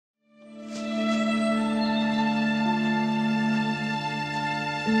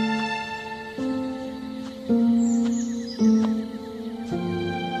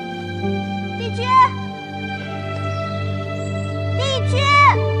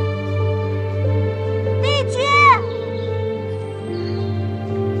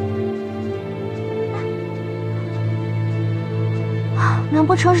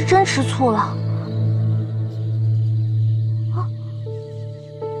不成是真吃醋了？啊！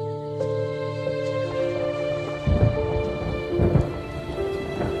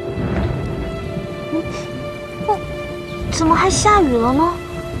怎么还下雨了呢？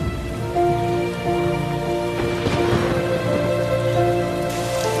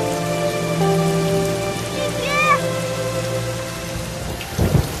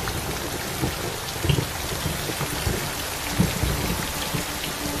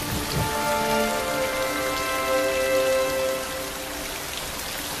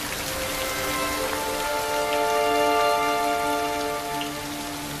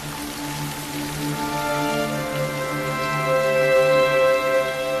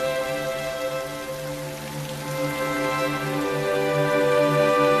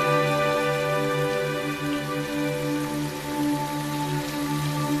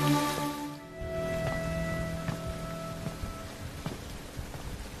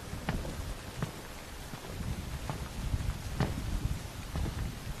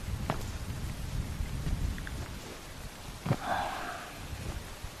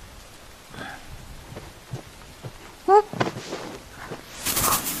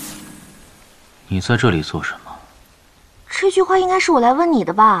 你在这里做什么？这句话应该是我来问你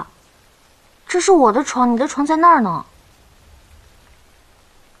的吧？这是我的床，你的床在那儿呢。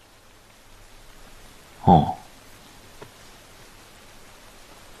哦。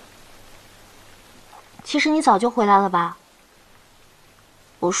其实你早就回来了吧？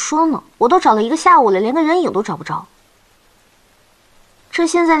我说呢，我都找了1个下午了，连个人影都找不着。这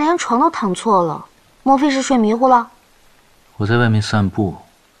现在连床都躺错了，莫非是睡迷糊了？我在外面散步，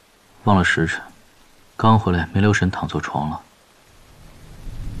忘了时辰。 刚回来，没留神躺错床了。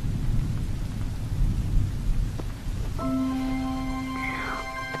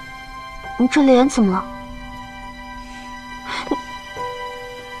你这脸怎么了？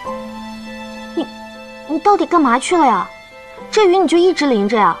你到底干嘛去了呀？这雨你就一直淋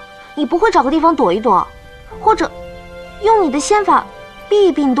着呀？你不会找个地方躲一躲，或者用你的仙法避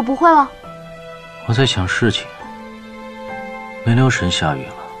一避，你都不会了？我在想事情，没留神下雨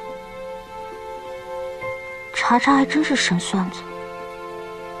了。 查查还真是神算子。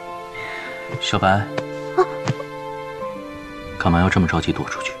小白，啊，干嘛要这么着急躲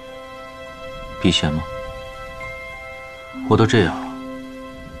出去？避嫌吗？我都这样了，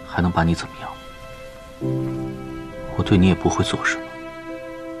还能把你怎么样？我对你也不会做什么。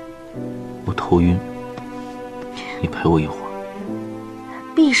我头晕，你陪我一会儿。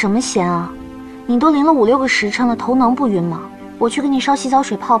避什么嫌啊？你都淋了5、6个时辰了，头能不晕吗？我去给你烧洗澡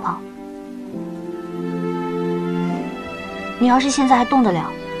水泡泡。 你要是现在还动得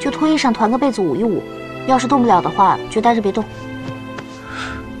了，就脱衣裳团个被子捂一捂；要是动不了的话，就待着别动。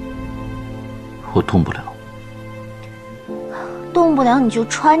我动不了。动不了你就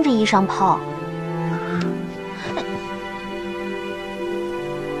穿着衣裳泡。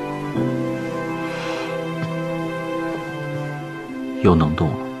又能动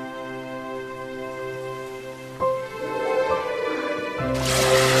了。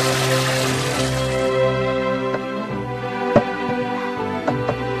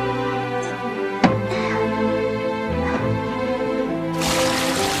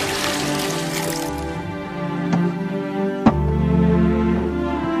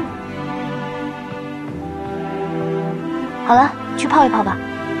好了，去泡一泡吧。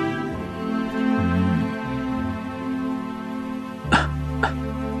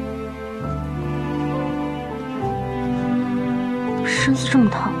身子这么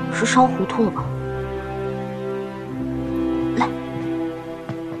烫，是烧糊涂了吧？来。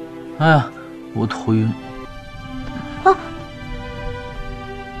哎呀，我头晕。啊！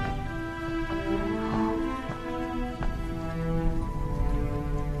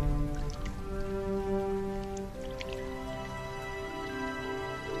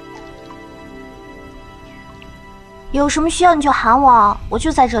有什么需要你就喊我，我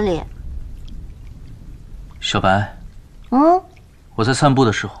就在这里。小白，我在散步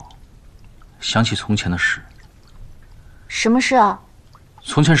的时候，想起从前的事。什么事啊？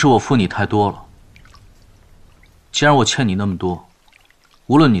从前是我负你太多了。既然我欠你那么多，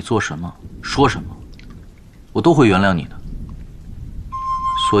无论你做什么、说什么，我都会原谅你的。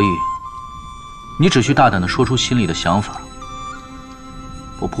所以，你只需大胆地说出心里的想法，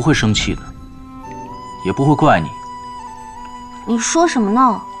我不会生气的，也不会怪你。你说什么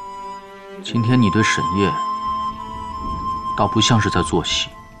呢？今天你对沈烨，倒不像是在做戏。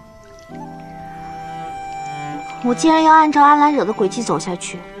我既然要按照阿兰惹的轨迹走下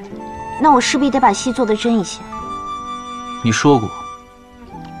去，那我势必得把戏做得真一些。你说过，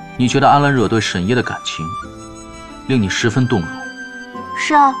你觉得阿兰惹对沈烨的感情令你十分动容。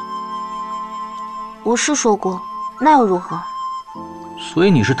是啊，我是说过，那又如何？所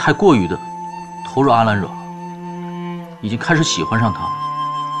以你是太过于的投入阿兰惹了，已经开始喜欢上他了。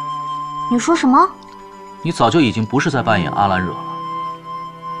你说什么？你早就已经不是在扮演阿兰惹了，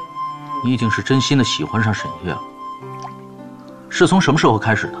你已经是真心的喜欢上沈烨了。是从什么时候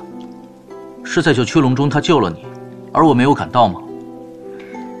开始的？是在九曲龙中他救了你，而我没有赶到吗？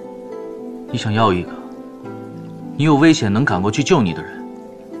你想要一个你有危险能赶过去救你的人，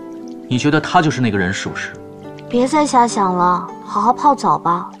你觉得他就是那个人是不是？别再瞎想了，好好泡澡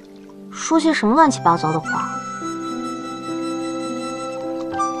吧。说些什么乱七八糟的话。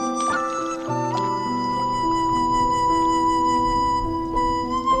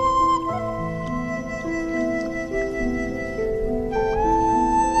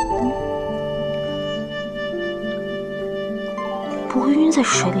不会晕在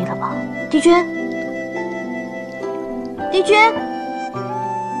水里了吧？帝君，帝君！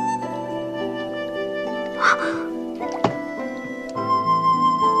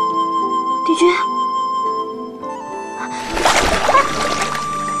帝君！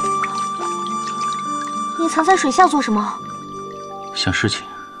你藏在水下做什么？想事情。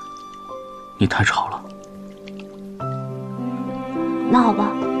你太吵了。那好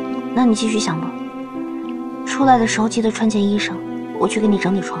吧，那你继续想吧。出来的时候记得穿件衣裳。我去给你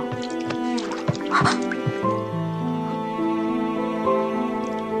整理床。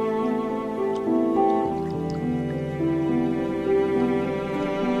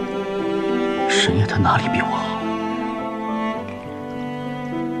沈烨他哪里比我好？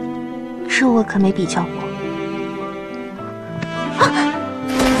这我可没比较过。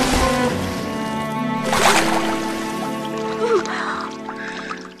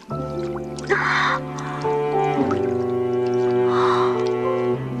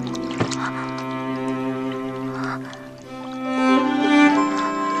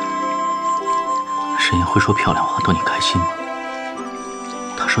沈烨会说漂亮话逗你开心吗？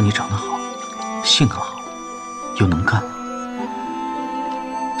他说你长得好，性格好，又能干。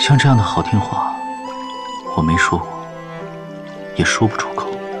像这样的好听话，我没说过，也说不出口。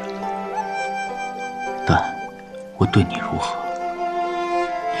但我对你如何，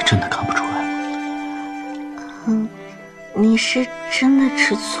你真的看不出来吗？你是真的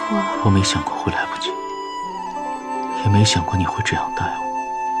吃醋了。我没想过会来不及，也没想过你会这样待我。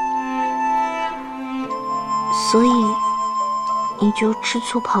所以，你就吃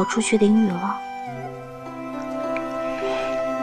醋跑出去淋雨了。